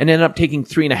surgeries, and ended up taking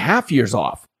 3.5 years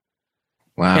off.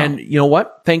 Wow. And you know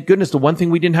what? Thank goodness the one thing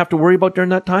we didn't have to worry about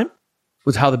during that time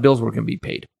was how the bills were going to be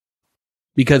paid.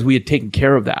 Because we had taken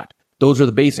care of that. Those are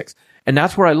the basics. And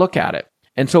that's where I look at it.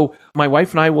 And so my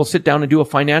wife and I will sit down and do a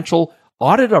financial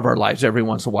audit of our lives every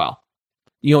once in a while.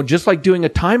 Just like doing a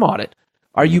time audit.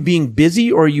 Are you being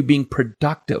busy or are you being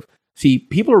productive? See,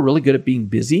 people are really good at being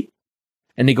busy.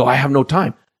 And they go, I have no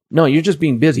time. No, you're just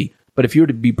being busy. But if you were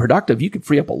to be productive, you could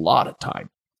free up a lot of time.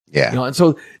 Yeah. And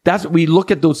so we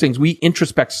look at those things. We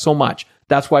introspect so much.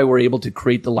 That's why we're able to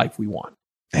create the life we want.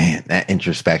 Man, that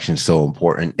introspection is so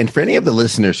important. And for any of the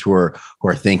listeners who are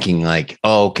thinking like,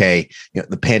 oh, okay,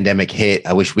 the pandemic hit,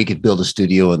 I wish we could build a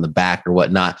studio in the back or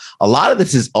whatnot. A lot of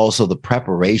this is also the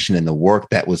preparation and the work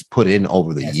that was put in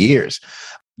over the years.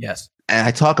 Yes. And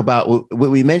I talk about what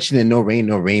we mentioned in No Rain,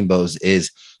 No Rainbows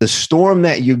is the storm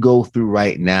that you go through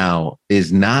right now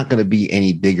is not going to be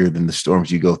any bigger than the storms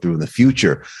you go through in the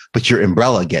future, but your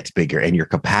umbrella gets bigger and your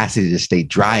capacity to stay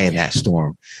dry in that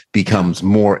storm becomes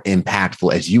more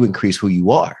impactful as you increase who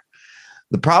you are.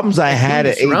 The problems I had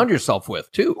at surround yourself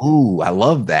with too. Ooh, I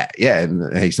love that. Yeah.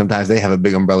 And hey, sometimes they have a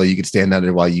big umbrella you can stand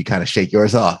under while you kind of shake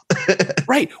yours off.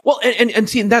 Right. Well, and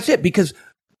see, and that's it, because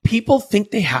people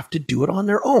think they have to do it on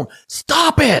their own.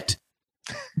 Stop it.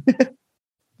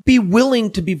 Be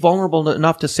willing to be vulnerable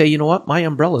enough to say, you know what? My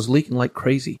umbrella is leaking like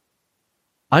crazy.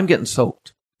 I'm getting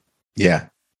soaked. Yeah.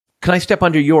 Can I step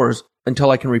under yours until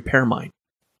I can repair mine?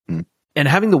 Mm. And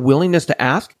having the willingness to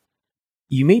ask,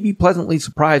 you may be pleasantly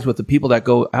surprised with the people that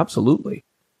go, absolutely.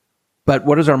 But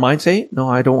what does our mind say? No,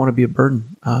 I don't want to be a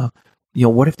burden.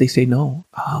 What if they say no?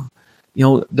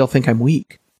 They'll think I'm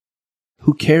weak.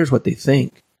 Who cares what they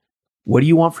think? What do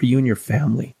you want for you and your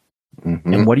family?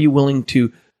 Mm-hmm. And what are you willing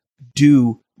to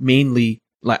do mainly?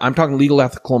 Like I'm talking legal,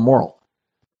 ethical, and moral.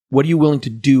 What are you willing to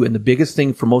do? And the biggest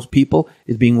thing for most people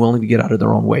is being willing to get out of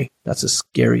their own way. That's the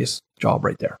scariest job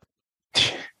right there.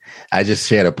 I just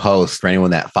shared a post for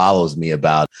anyone that follows me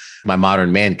about my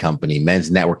Modern Man company, Men's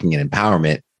Networking and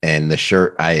Empowerment. And the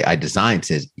shirt I designed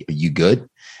says, "Are you good?"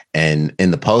 And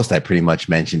in the post, I pretty much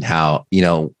mentioned how,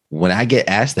 when I get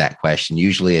asked that question,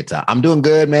 usually it's, I'm doing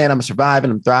good, man. I'm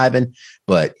surviving. I'm thriving.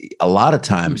 But a lot of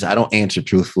times I don't answer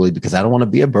truthfully because I don't want to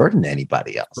be a burden to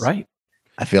anybody else. Right.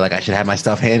 I feel like I should have my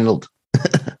stuff handled.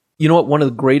 You know what? One of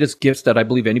the greatest gifts that I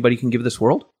believe anybody can give this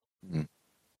world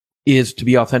is to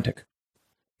be authentic.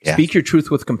 Yeah. Speak your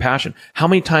truth with compassion. How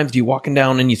many times do you walking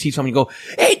down and you see someone, you go,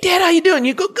 "Hey, Dad, how you doing?"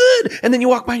 You go, "Good." And then you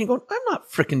walk by and you go, "I'm not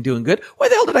freaking doing good. Why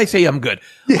the hell did I say I'm good?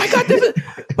 I got this."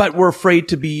 But we're afraid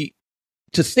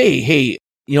to say, "Hey,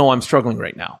 I'm struggling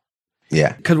right now."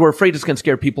 Yeah. Because we're afraid it's going to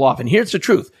scare people off. And here's the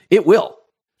truth. It will.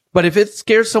 But if it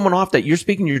scares someone off that you're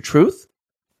speaking your truth,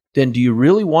 then do you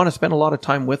really want to spend a lot of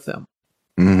time with them?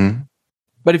 Mm-hmm.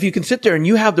 But if you can sit there and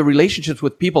you have the relationships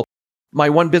with people, my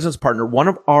one business partner, one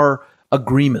of our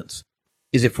agreements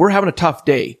is if we're having a tough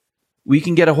day, we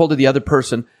can get a hold of the other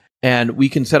person and we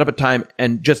can set up a time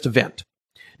and just vent.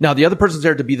 Now, the other person's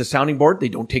there to be the sounding board. They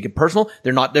don't take it personal.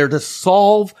 They're not there to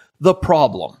solve the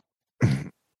problem.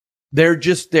 They're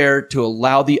just there to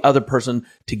allow the other person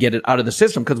to get it out of the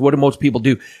system. Because what do most people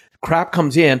do? Crap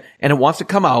comes in and it wants to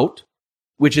come out,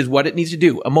 which is what it needs to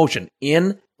do. Emotion,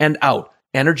 in and out.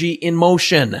 Energy in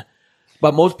motion.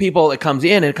 But most people, it comes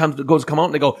in and it goes to come out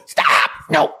and they go, "Stop,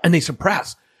 no," and they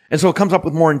suppress. And so it comes up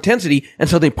with more intensity. And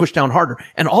so they push down harder.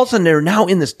 And all of a sudden they're now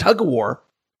in this tug of war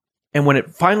And when it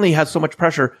finally has so much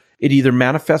pressure, it either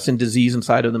manifests in disease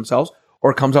inside of themselves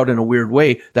or comes out in a weird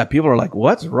way that people are like,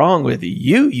 what's wrong with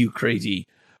you, you crazy,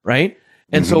 right?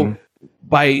 And so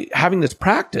by having this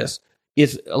practice,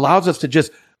 it allows us to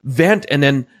just vent, and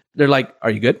then they're like,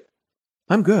 are you good?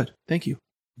 I'm good. Thank you.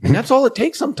 And that's all it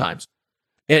takes sometimes.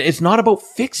 And it's not about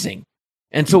fixing.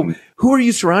 And so who are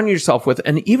you surrounding yourself with?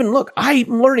 And even look,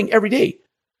 I'm learning every day.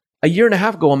 A year and a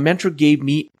half ago, a mentor gave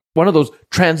me one of those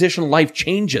transition life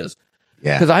changes.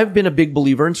 Yeah. Because I've been a big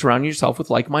believer in surrounding yourself with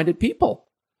like-minded people.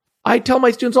 I tell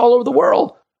my students all over the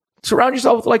world, surround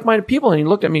yourself with like-minded people. And he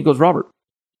looked at me and goes, Robert,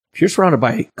 if you're surrounded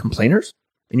by complainers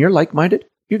and you're like-minded,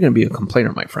 you're going to be a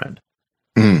complainer, my friend.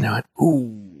 And I went,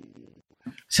 ooh.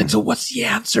 I said, so what's the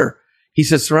answer? He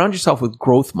says, surround yourself with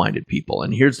growth-minded people.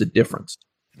 And here's the difference.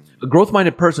 A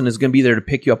growth-minded person is going to be there to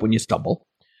pick you up when you stumble.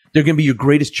 They're going to be your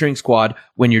greatest cheering squad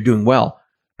when you're doing well.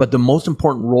 But the most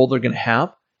important role they're going to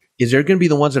have is they're going to be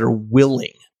the ones that are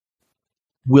willing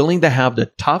to have the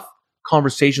tough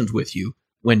conversations with you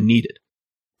when needed.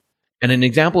 And an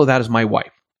example of that is my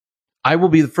wife. I will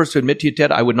be the first to admit to you,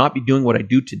 Ted, I would not be doing what I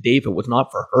do today if it was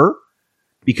not for her,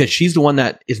 because she's the one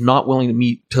that is not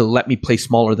willing to let me play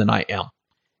smaller than I am,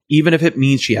 even if it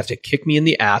means she has to kick me in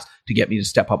the ass to get me to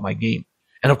step up my game.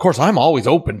 And of course, I'm always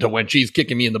open to when she's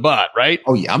kicking me in the butt, right?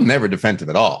 Oh, yeah. I'm never defensive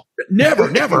at all. Never.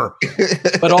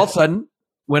 But all of a sudden,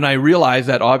 when I realize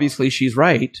that obviously she's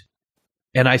right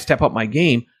and I step up my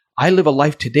game, I live a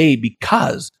life today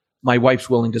because my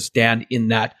wife's willing to stand in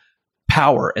that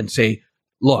power and say,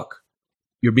 look,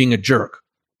 you're being a jerk.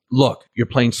 Look, you're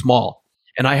playing small.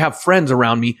 And I have friends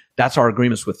around me. That's our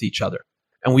agreements with each other.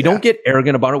 And we don't get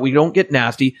arrogant about it. We don't get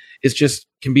nasty. It's just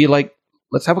can be like,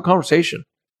 let's have a conversation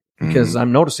because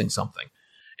I'm noticing something.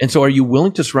 And so are you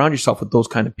willing to surround yourself with those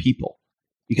kind of people?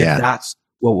 Because that's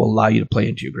what will allow you to play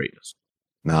into your greatness.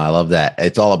 No, I love that.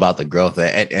 It's all about the growth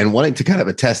and wanting to kind of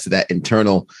attest to that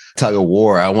internal tug of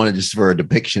war. I wanted just for a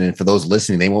depiction, and for those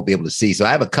listening, they won't be able to see. So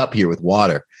I have a cup here with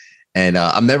water, and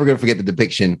I'm never going to forget the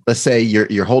depiction. Let's say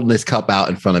you're holding this cup out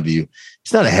in front of you.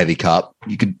 It's not a heavy cup.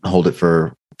 You could hold it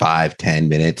for 5, 10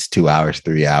 minutes, 2 hours,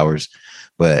 3 hours.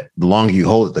 But the longer you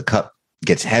hold it, the cup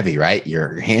gets heavy, right?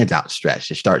 Your hands outstretched,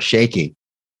 it starts shaking.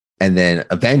 And then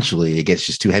eventually it gets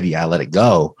just too heavy. I let it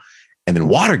go. And then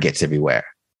water gets everywhere.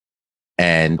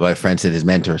 And my friend said, his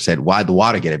mentor said, why'd the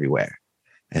water get everywhere?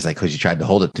 And it's like, because you tried to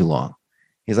hold it too long.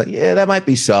 He's like, yeah, that might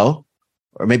be so.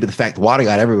 Or maybe the fact the water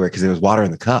got everywhere because there was water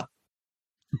in the cup.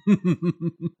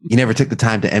 You never took the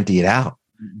time to empty it out.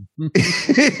 Right?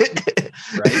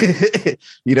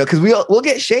 You know, because we'll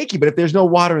get shaky, but if there's no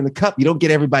water in the cup, you don't get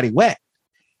everybody wet.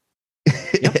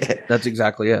 Yep, that's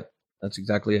exactly it.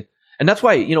 And that's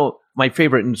why, you know, my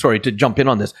favorite, and sorry to jump in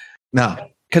on this. No.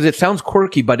 Because it sounds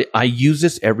quirky, but I use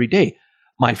this every day.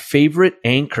 My favorite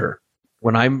anchor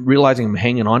when I'm realizing I'm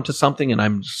hanging on to something and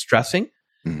I'm stressing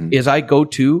is I go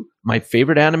to my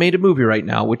favorite animated movie right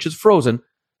now, which is Frozen.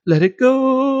 Let it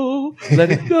go.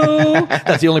 Let it go.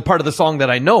 That's the only part of the song that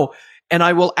I know. And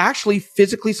I will actually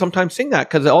physically sometimes sing that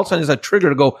because all of a sudden it's a trigger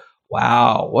to go,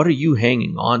 wow, what are you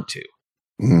hanging on to?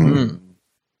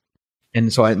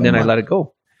 And so then I let it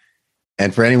go.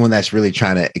 And for anyone that's really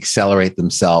trying to accelerate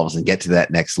themselves and get to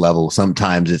that next level,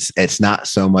 sometimes it's not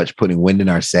so much putting wind in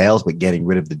our sails, but getting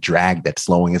rid of the drag that's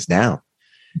slowing us down.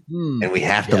 And we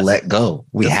have to let go.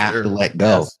 We have to let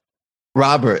go. Yes.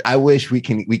 Robert, I wish we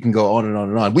can go on and on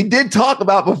and on. We did talk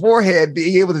about beforehand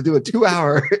being able to do a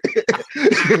 2-hour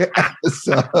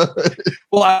episode.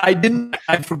 Well,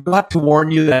 I forgot to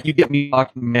warn you that you get me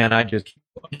talking, man. I just keep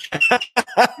going.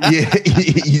 Yeah,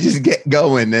 you just get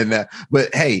going. And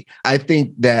but hey, I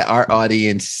think that our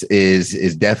audience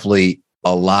is definitely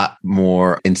a lot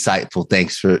more insightful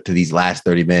thanks to these last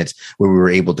 30 minutes where we were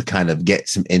able to kind of get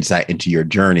some insight into your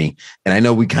journey. And I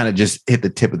know we kind of just hit the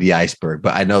tip of the iceberg,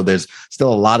 but I know there's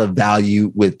still a lot of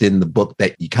value within the book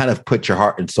that you kind of put your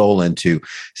heart and soul into.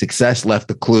 Success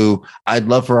Left a Clue. I'd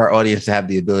love for our audience to have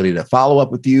the ability to follow up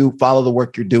with you, follow the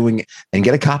work you're doing, and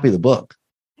get a copy of the book.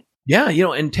 Yeah, you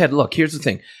know, and Ted, look, here's the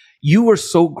thing. You were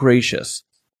so gracious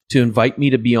to invite me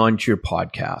to be on your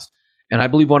podcast. And I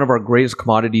believe one of our greatest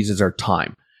commodities is our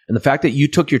time. And the fact that you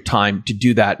took your time to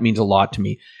do that means a lot to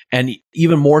me. And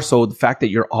even more so, the fact that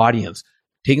your audience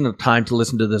taking the time to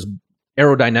listen to this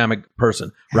aerodynamic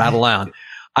person rattle on.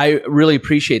 I really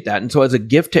appreciate that. And so as a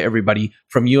gift to everybody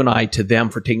from you and I to them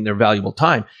for taking their valuable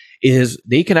time is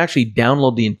they can actually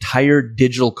download the entire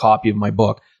digital copy of my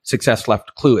book, Success Left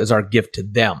a Clue, as our gift to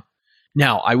them.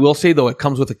 Now, I will say, though, it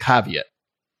comes with a caveat.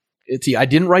 See, I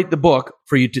didn't write the book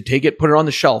for you to take it, put it on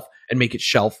the shelf, and make it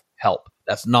shelf help.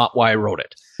 That's not why I wrote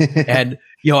it. And,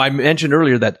 you know, I mentioned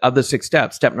earlier that of the 6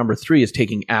 steps, step number 3 is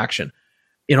taking action.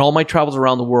 in all my travels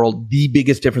around the world, the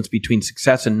biggest difference between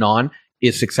success and non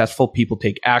is successful people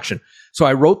take action. So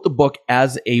I wrote the book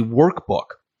as a workbook,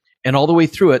 and all the way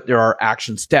through it, there are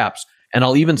action steps. And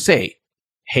I'll even say,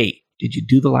 hey, did you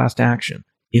do the last action?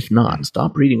 If not,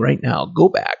 stop reading right now. Go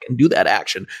back and do that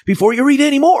action before you read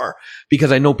any more,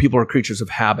 because I know people are creatures of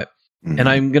habit. Mm-hmm. And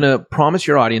I'm going to promise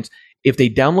your audience, if they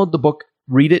download the book,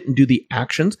 read it, and do the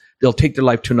actions, they'll take their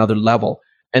life to another level.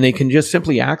 And they can just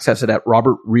simply access it at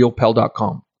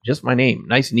robertriopel.com. Just my name,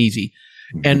 nice and easy.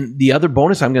 Mm-hmm. And the other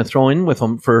bonus I'm going to throw in with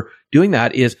them for doing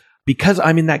that is, because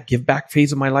I'm in that give back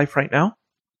phase of my life right now,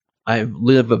 I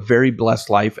live a very blessed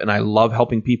life and I love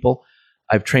helping people.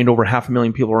 I've trained over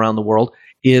 500,000 people around the world.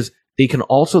 Is they can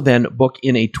also then book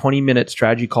in a 20-minute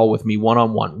strategy call with me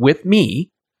one-on-one,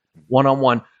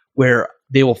 where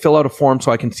they will fill out a form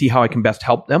so I can see how I can best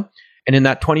help them. And in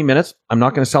that 20 minutes, I'm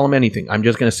not going to sell them anything. I'm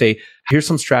just going to say, here's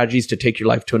some strategies to take your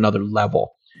life to another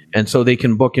level. And so they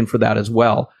can book in for that as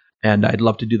well. And I'd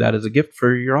love to do that as a gift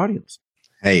for your audience.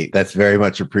 Hey, that's very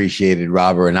much appreciated,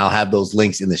 Robert. And I'll have those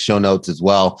links in the show notes as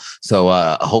well. So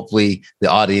hopefully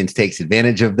the audience takes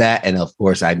advantage of that. And of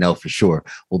course, I know for sure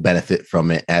we'll benefit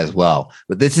from it as well.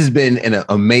 But this has been an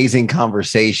amazing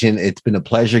conversation. It's been a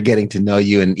pleasure getting to know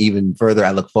you. And even further,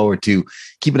 I look forward to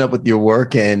keeping up with your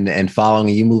work and following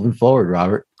you moving forward,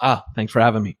 Robert. Thanks for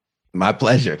having me. My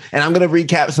pleasure. And I'm going to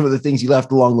recap some of the things you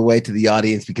left along the way to the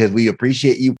audience, because we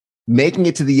appreciate you making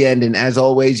it to the end. And as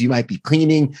always, you might be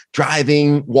cleaning,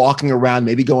 driving, walking around,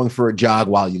 maybe going for a jog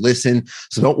while you listen.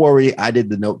 So don't worry, I did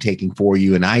the note taking for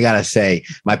you. And I got to say,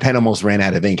 my pen almost ran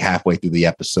out of ink halfway through the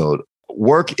episode.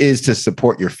 Work is to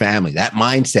support your family. That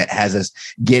mindset has us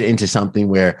get into something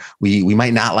where we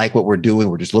might not like what we're doing.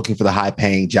 We're just looking for the high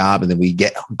paying job. And then we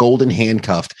get golden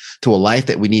handcuffed to a life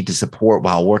that we need to support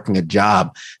while working a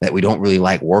job that we don't really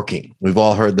like working. We've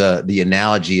all heard the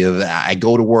analogy of, I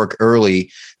go to work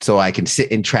early so I can sit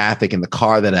in traffic in the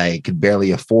car that I could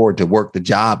barely afford to work the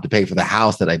job to pay for the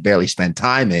house that I barely spend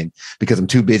time in because I'm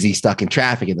too busy stuck in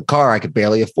traffic in the car I could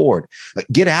barely afford.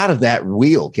 Get out of that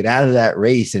wheel, get out of that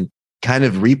race, and kind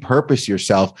of repurpose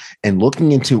yourself and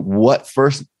looking into what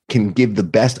first can give the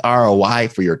best ROI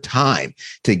for your time,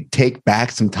 to take back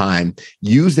some time,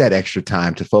 use that extra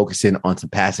time to focus in on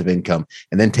some passive income,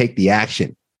 and then take the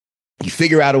action. You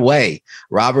figure out a way.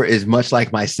 Robert is much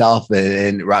like myself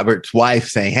and Robert's wife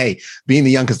saying, hey, being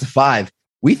the youngest of 5,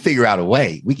 we figure out a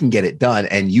way. We can get it done.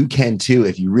 And you can too,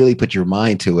 if you really put your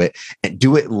mind to it and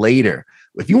do it later.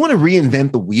 If you want to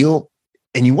reinvent the wheel,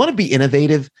 and you want to be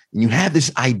innovative and you have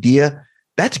this idea,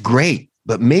 that's great.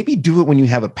 But maybe do it when you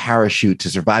have a parachute to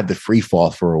survive the free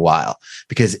fall for a while.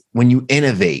 Because when you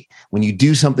innovate, when you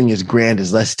do something as grand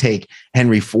as, let's take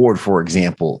Henry Ford, for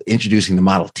example, introducing the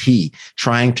Model T,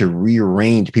 trying to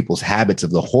rearrange people's habits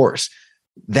of the horse,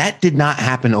 that did not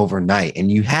happen overnight.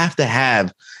 And you have to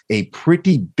have a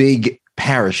pretty big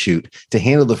parachute to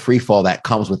handle the free fall that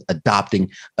comes with adopting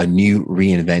a new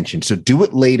reinvention. So do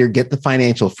it later. Get the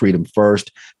financial freedom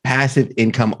first. Passive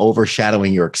income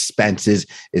overshadowing your expenses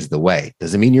is the way.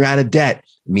 Doesn't mean you're out of debt.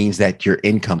 It means that your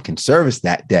income can service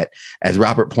that debt, as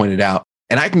Robert pointed out.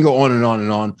 And I can go on and on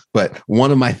and on, but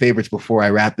one of my favorites before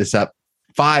I wrap this up,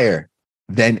 fire,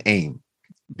 then aim.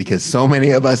 Because so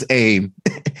many of us aim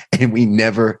and we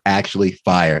never actually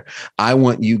fire. I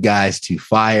want you guys to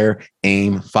fire,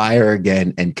 aim, fire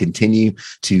again, and continue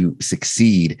to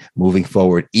succeed moving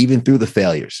forward, even through the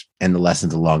failures and the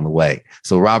lessons along the way.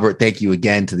 So, Robert, thank you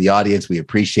again to the audience. We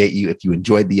appreciate you. If you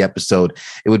enjoyed the episode,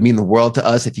 it would mean the world to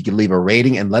us if you could leave a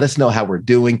rating and let us know how we're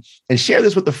doing, and share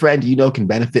this with a friend you know can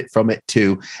benefit from it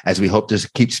too, as we hope to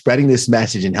keep spreading this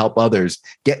message and help others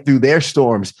get through their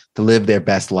storms to live their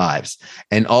best lives.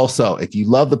 And also, if you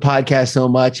love the podcast so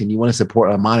much and you want to support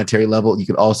on a monetary level, you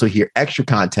can also hear extra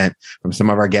content from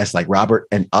some of our guests like Robert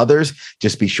and others.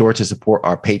 Just be sure to support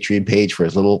our Patreon page for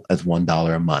as little as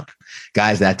 $1 a month.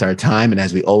 Guys, that's our time. And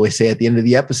as we always say at the end of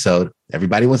the episode,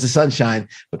 everybody wants the sunshine,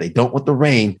 but they don't want the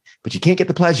rain. But you can't get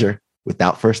the pleasure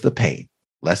without first the pain.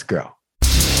 Let's grow.